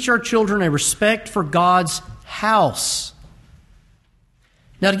to teach our children a respect for God's house.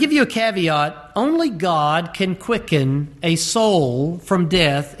 Now, to give you a caveat, only God can quicken a soul from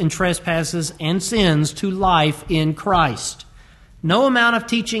death and trespasses and sins to life in Christ. No amount of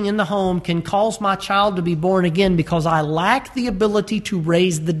teaching in the home can cause my child to be born again, because I lack the ability to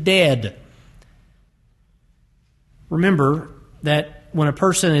raise the dead. Remember that when a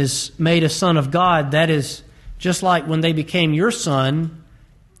person is made a son of God, that is just like when they became your son.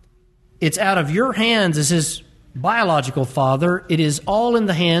 It's out of your hands as his biological father. It is all in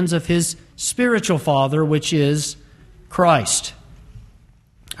the hands of his spiritual father, which is Christ.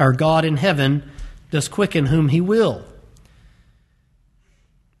 Our God in heaven does quicken whom he will.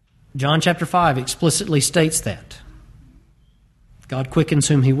 John chapter 5 explicitly states that. God quickens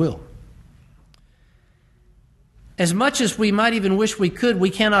whom he will. As much as we might even wish we could, we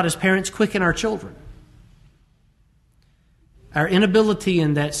cannot as parents quicken our children. Our inability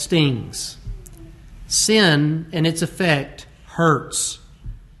in that stings. Sin and its effect hurts.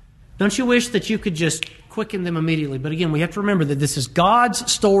 Don't you wish that you could just quicken them immediately? But again, we have to remember that this is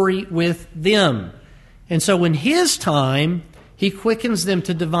God's story with them. And so in his time, he quickens them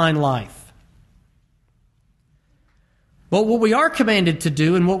to divine life. But what we are commanded to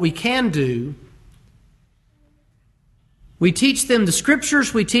do and what we can do, we teach them the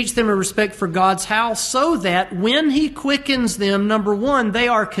Scriptures, we teach them a respect for God's house, so that when he quickens them, number one, they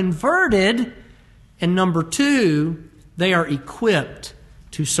are converted, and number two, they are equipped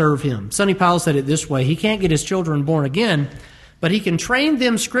to serve him. Sonny Powell said it this way: he can't get his children born again, but he can train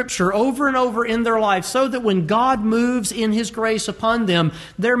them Scripture over and over in their life, so that when God moves in his grace upon them,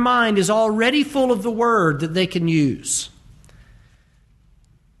 their mind is already full of the Word that they can use.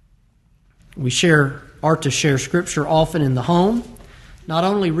 We are to share Scripture often in the home, not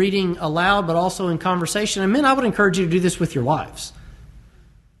only reading aloud, but also in conversation. And men, I would encourage you to do this with your wives.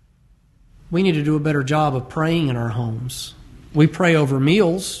 We need to do a better job of praying in our homes. We pray over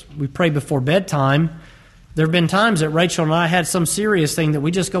meals. We pray before bedtime. There have been times that Rachel and I had some serious thing that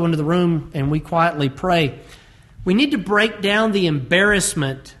we just go into the room and we quietly pray. We need to break down the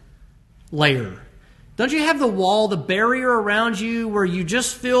embarrassment layer. Don't you have the wall, the barrier around you where you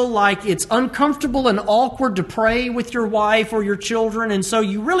just feel like it's uncomfortable and awkward to pray with your wife or your children, and so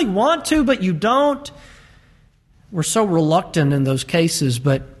you really want to, but you don't? We're so reluctant in those cases,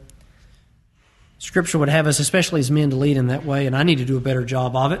 but Scripture would have us, especially as men, to lead in that way, and I need to do a better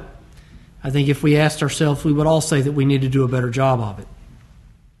job of it. I think if we asked ourselves, we would all say that we need to do a better job of it.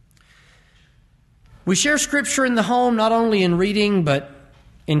 We share Scripture in the home, not only in reading, but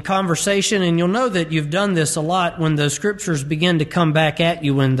in conversation, and you'll know that you've done this a lot when the Scriptures begin to come back at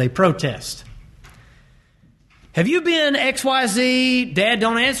you when they protest. Have you been XYZ? Dad,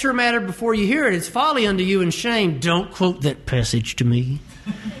 don't answer a matter before you hear it. It's folly unto you and shame. Don't quote that passage to me.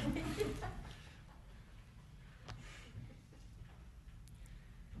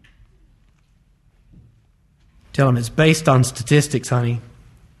 Tell him it's based on statistics, honey.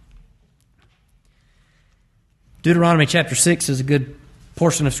 Deuteronomy chapter 6 is a good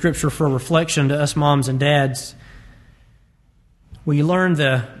portion of Scripture for reflection to us moms and dads. We learn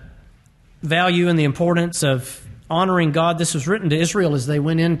the value and the importance of honoring God. This was written to Israel as they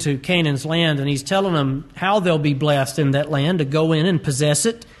went into Canaan's land, and He's telling them how they'll be blessed in that land, to go in and possess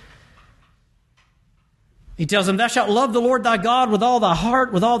it. He tells them, "Thou shalt love the Lord thy God with all thy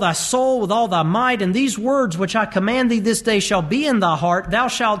heart, with all thy soul, with all thy might, and these words which I command thee this day shall be in thy heart. Thou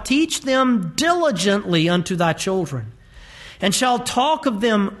shalt teach them diligently unto thy children, and shalt talk of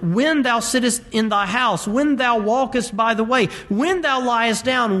them when thou sittest in thy house, when thou walkest by the way, when thou liest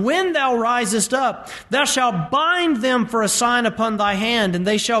down, when thou risest up. Thou shalt bind them for a sign upon thy hand, and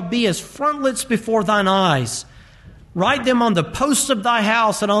they shall be as frontlets before thine eyes. Write them on the posts of thy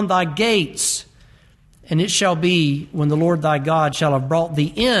house and on thy gates. And it shall be, when the Lord thy God shall have brought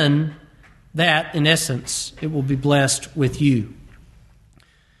thee in, that, in essence, it will be blessed with you."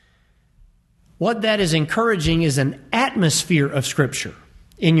 What that is encouraging is an atmosphere of Scripture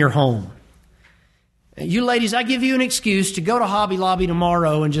in your home. You ladies, I give you an excuse to go to Hobby Lobby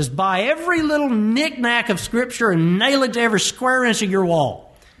tomorrow and just buy every little knick-knack of Scripture and nail it to every square inch of your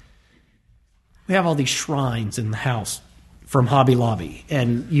wall. We have all these shrines in the house from Hobby Lobby,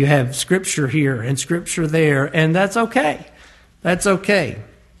 and you have Scripture here and Scripture there, and that's okay. That's okay.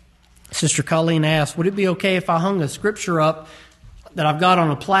 Sister Colleen asked, would it be okay if I hung a Scripture up that I've got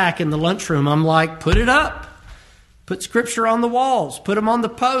on a plaque in the lunchroom? I'm like, put it up. Put Scripture on the walls. Put them on the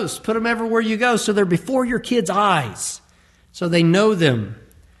posts. Put them everywhere you go so they're before your kids' eyes, so they know them.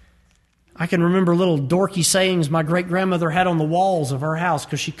 I can remember little dorky sayings my great-grandmother had on the walls of her house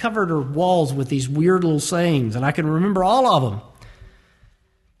because she covered her walls with these weird little sayings, and I can remember all of them.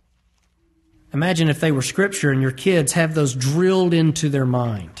 Imagine if they were Scripture and your kids have those drilled into their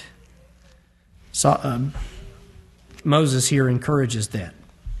mind. So, Moses here encourages that.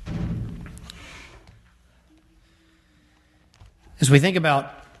 As we think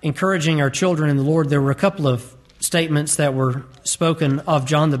about encouraging our children in the Lord, there were a couple of statements that were spoken of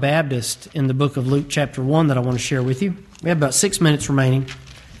John the Baptist in the book of Luke chapter 1 that I want to share with you. We have about 6 minutes remaining.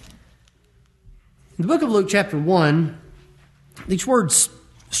 In the book of Luke chapter 1, these words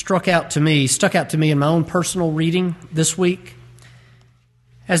stuck out to me in my own personal reading this week.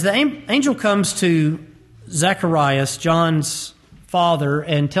 As the angel comes to Zacharias, John's father,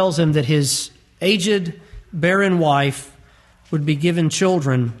 and tells him that his aged, barren wife would be given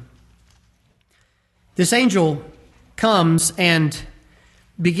children, this angel comes and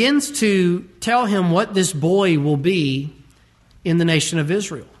begins to tell him what this boy will be in the nation of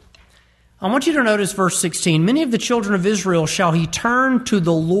Israel. I want you to notice verse 16. Many of the children of Israel shall he turn to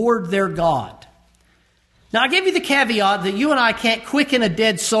the Lord their God. Now, I gave you the caveat that you and I can't quicken a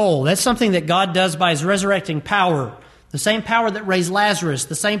dead soul. That's something that God does by His resurrecting power. The same power that raised Lazarus,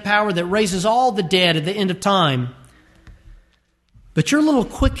 the same power that raises all the dead at the end of time. But your little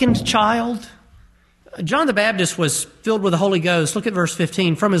quickened child, John the Baptist was filled with the Holy Ghost. Look at verse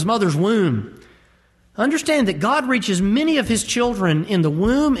 15. From his mother's womb. Understand that God reaches many of His children in the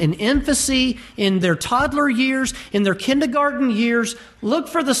womb, in infancy, in their toddler years, in their kindergarten years. Look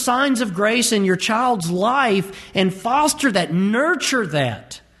for the signs of grace in your child's life and foster that, nurture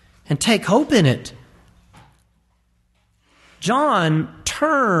that, and take hope in it. John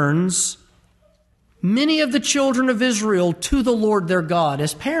turns many of the children of Israel to the Lord their God.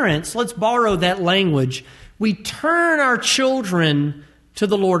 As parents, let's borrow that language. We turn our children to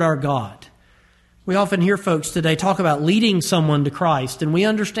the Lord our God. We often hear folks today talk about leading someone to Christ, and we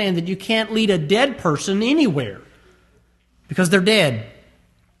understand that you can't lead a dead person anywhere because they're dead.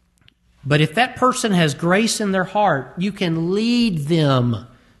 But if that person has grace in their heart, you can lead them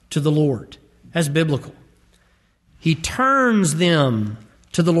to the Lord. That's biblical. He turns them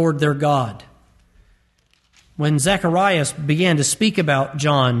to the Lord their God. When Zacharias began to speak about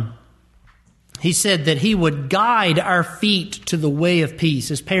John, he said that he would guide our feet to the way of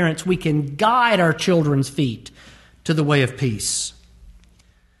peace. As parents, we can guide our children's feet to the way of peace.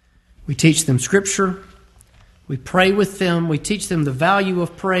 We teach them Scripture. We pray with them. We teach them the value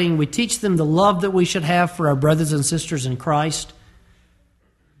of praying. We teach them the love that we should have for our brothers and sisters in Christ.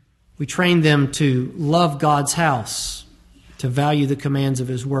 We train them to love God's house, to value the commands of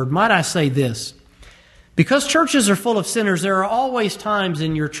His Word. Might I say this? Because churches are full of sinners, there are always times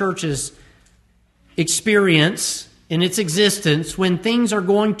in your church's experience, in its existence, when things are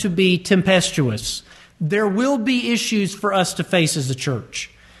going to be tempestuous. There will be issues for us to face as a church.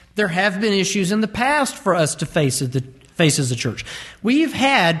 There have been issues in the past for us to face as a church. We've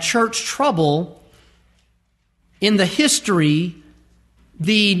had church trouble in the history,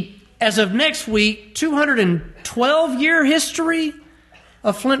 as of next week, 212-year history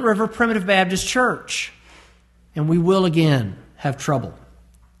of Flint River Primitive Baptist Church. And we will again have trouble.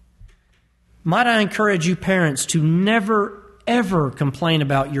 Might I encourage you parents to never, ever complain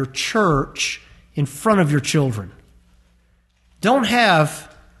about your church in front of your children. Don't have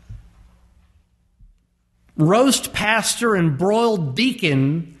roast pastor and broiled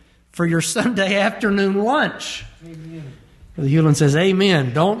deacon for your Sunday afternoon lunch. Amen. Brother Hewlin says,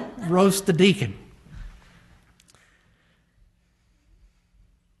 amen. Don't roast the deacon.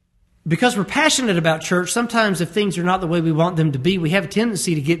 Because we're passionate about church, sometimes if things are not the way we want them to be, we have a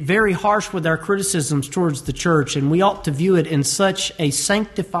tendency to get very harsh with our criticisms towards the church, and we ought to view it in such a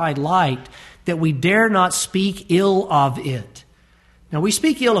sanctified light that we dare not speak ill of it. Now, we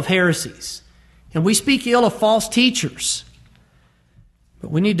speak ill of heresies, and we speak ill of false teachers, but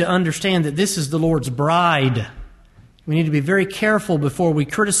we need to understand that this is the Lord's bride. We need to be very careful before we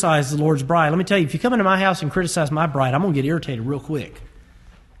criticize the Lord's bride. Let me tell you, if you come into my house and criticize my bride, I'm going to get irritated real quick.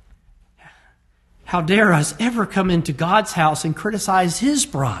 How dare us ever come into God's house and criticize His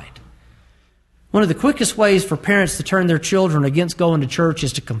bride? One of the quickest ways for parents to turn their children against going to church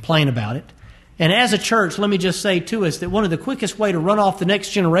is to complain about it. And as a church, let me just say to us that one of the quickest way to run off the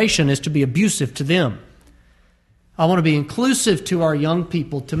next generation is to be abusive to them. I want to be inclusive to our young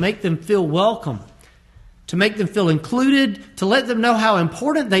people, to make them feel welcome, to make them feel included, to let them know how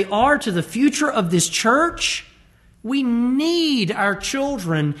important they are to the future of this church. We need our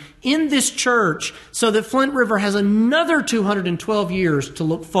children in this church so that Flint River has another 212 years to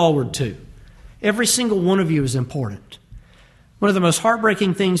look forward to. Every single one of you is important. One of the most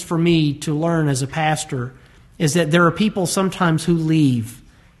heartbreaking things for me to learn as a pastor is that there are people sometimes who leave,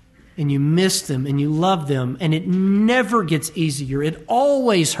 and you miss them, and you love them, and it never gets easier. It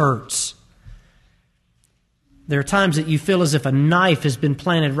always hurts. There are times that you feel as if a knife has been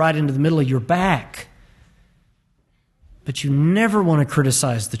planted right into the middle of your back. But you never want to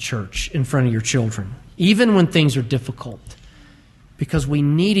criticize the church in front of your children, even when things are difficult, because we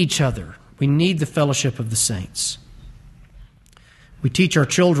need each other. We need the fellowship of the saints. We teach our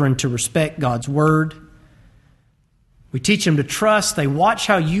children to respect God's Word. We teach them to trust. They watch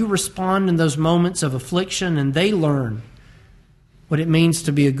how you respond in those moments of affliction, and they learn what it means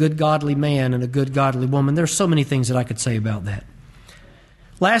to be a good godly man and a good godly woman. There's so many things that I could say about that.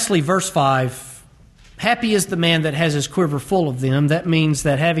 Lastly, verse 5. Happy is the man that has his quiver full of them. That means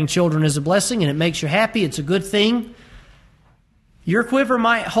that having children is a blessing and it makes you happy. It's a good thing. Your quiver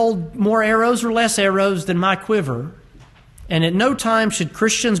might hold more arrows or less arrows than my quiver. And at no time should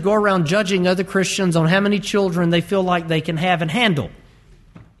Christians go around judging other Christians on how many children they feel like they can have and handle.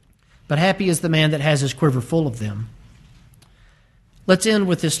 But happy is the man that has his quiver full of them. Let's end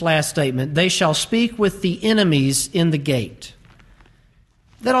with this last statement. They shall speak with the enemies in the gate.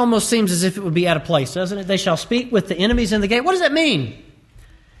 That almost seems as if it would be out of place, doesn't it? They shall speak with the enemies in the gate. What does that mean?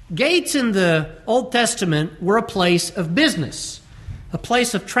 Gates in the Old Testament were a place of business, a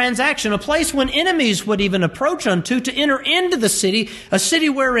place of transaction, a place when enemies would even approach unto to enter into the city, a city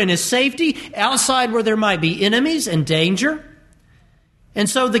wherein is safety, outside where there might be enemies and danger. And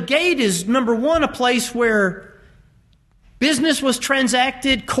so the gate is, number one, a place where business was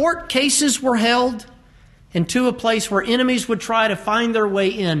transacted, court cases were held, and to a place where enemies would try to find their way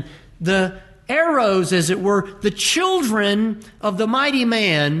in. The arrows, as it were, the children of the mighty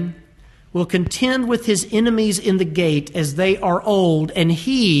man will contend with his enemies in the gate as they are old, and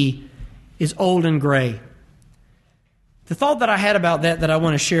he is old and gray. The thought that I had about that I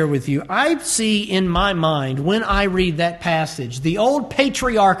want to share with you, I see in my mind, when I read that passage, the old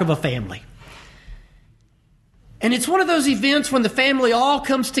patriarch of a family. And it's one of those events when the family all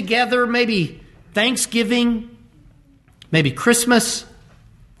comes together, maybe Thanksgiving, maybe Christmas.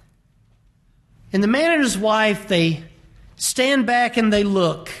 And the man and his wife, they stand back and they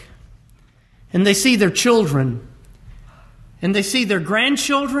look. And they see their children. And they see their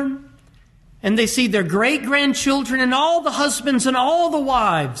grandchildren. And they see their great-grandchildren and all the husbands and all the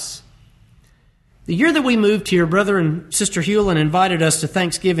wives. The year that we moved here, Brother and Sister Hewlin invited us to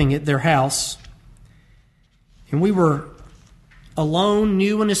Thanksgiving at their house. And we were alone,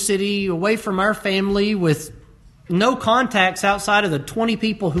 new in a city, away from our family, with no contacts outside of the 20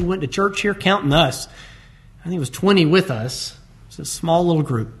 people who went to church here, counting us. I think it was 20 with us. It's a small little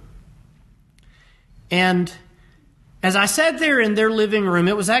group. And as I sat there in their living room,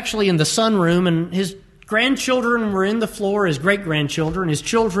 it was actually in the sunroom, and his grandchildren were in the floor, his great-grandchildren, his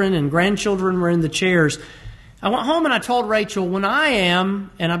children and grandchildren were in the chairs. I went home and I told Rachel, when I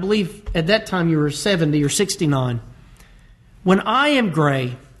am, and I believe at that time you were 70 or 69, when I am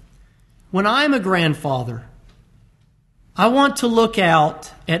gray, when I am a grandfather, I want to look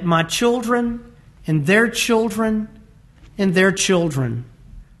out at my children and their children and their children.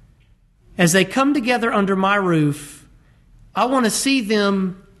 As they come together under my roof, I want to see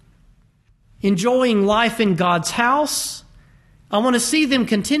them enjoying life in God's house. I want to see them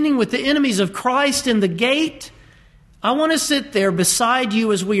contending with the enemies of Christ in the gate. I want to sit there beside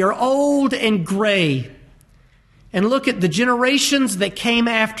you as we are old and gray and look at the generations that came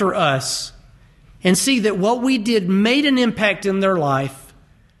after us and see that what we did made an impact in their life,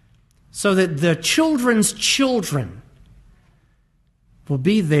 so that the children's children will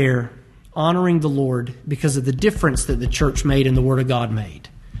be there honoring the Lord because of the difference that the church made and the Word of God made.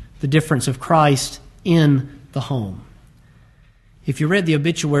 The difference of Christ in the home. If you read the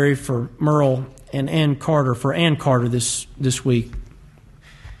obituary for Merle and Ann Carter, this week,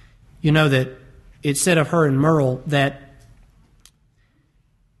 you know that it said of her and Merle that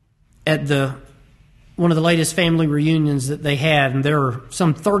at one of the latest family reunions that they had, and there are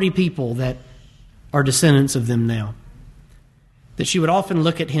some 30 people that are descendants of them now, that she would often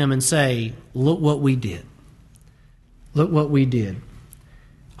look at him and say, "Look what we did. Look what we did."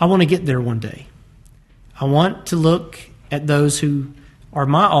 I want to get there one day. I want to look at those who are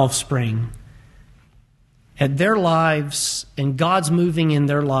my offspring, at their lives and God's moving in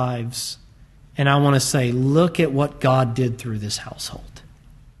their lives, and I want to say, look at what God did through this household.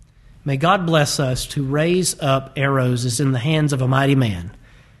 May God bless us to raise up arrows as in the hands of a mighty man,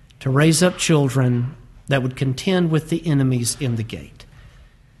 to raise up children that would contend with the enemies in the gate,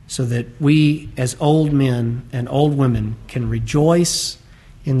 so that we as old men and old women can rejoice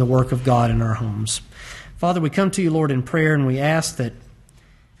in the work of God in our homes. Father, we come to you, Lord, in prayer, and we ask that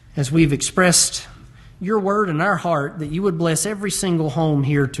as we've expressed your word in our heart, that you would bless every single home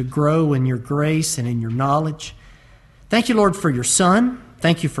here to grow in your grace and in your knowledge. Thank you, Lord, for your Son.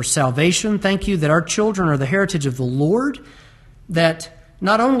 Thank you for salvation. Thank you that our children are the heritage of the Lord, that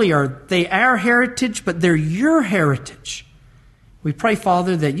not only are they our heritage, but they're your heritage. We pray,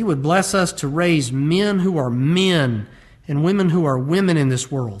 Father, that you would bless us to raise men who are men and women who are women in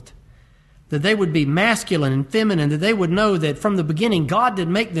this world, that they would be masculine and feminine, that they would know that from the beginning God did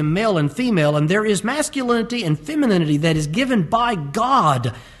make them male and female, and there is masculinity and femininity that is given by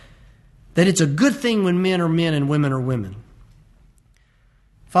God, that it's a good thing when men are men and women are women.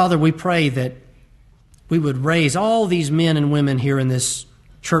 Father, we pray that we would raise all these men and women here in this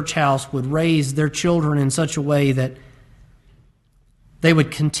church house, would raise their children in such a way that they would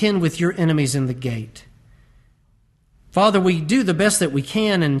contend with your enemies in the gate. Father, we do the best that we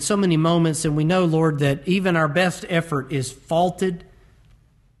can in so many moments, and we know, Lord, that even our best effort is faulted.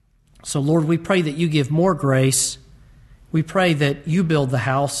 So, Lord, we pray that you give more grace. We pray that you build the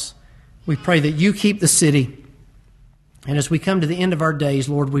house. We pray that you keep the city. And as we come to the end of our days,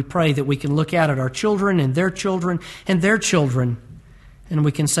 Lord, we pray that we can look out at our children and their children and their children, and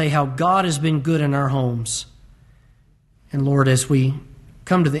we can say how God has been good in our homes. And Lord, as we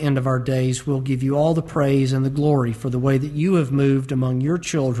come to the end of our days, we'll give you all the praise and the glory for the way that you have moved among your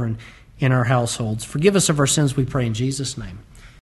children in our households. Forgive us of our sins, we pray in Jesus' name.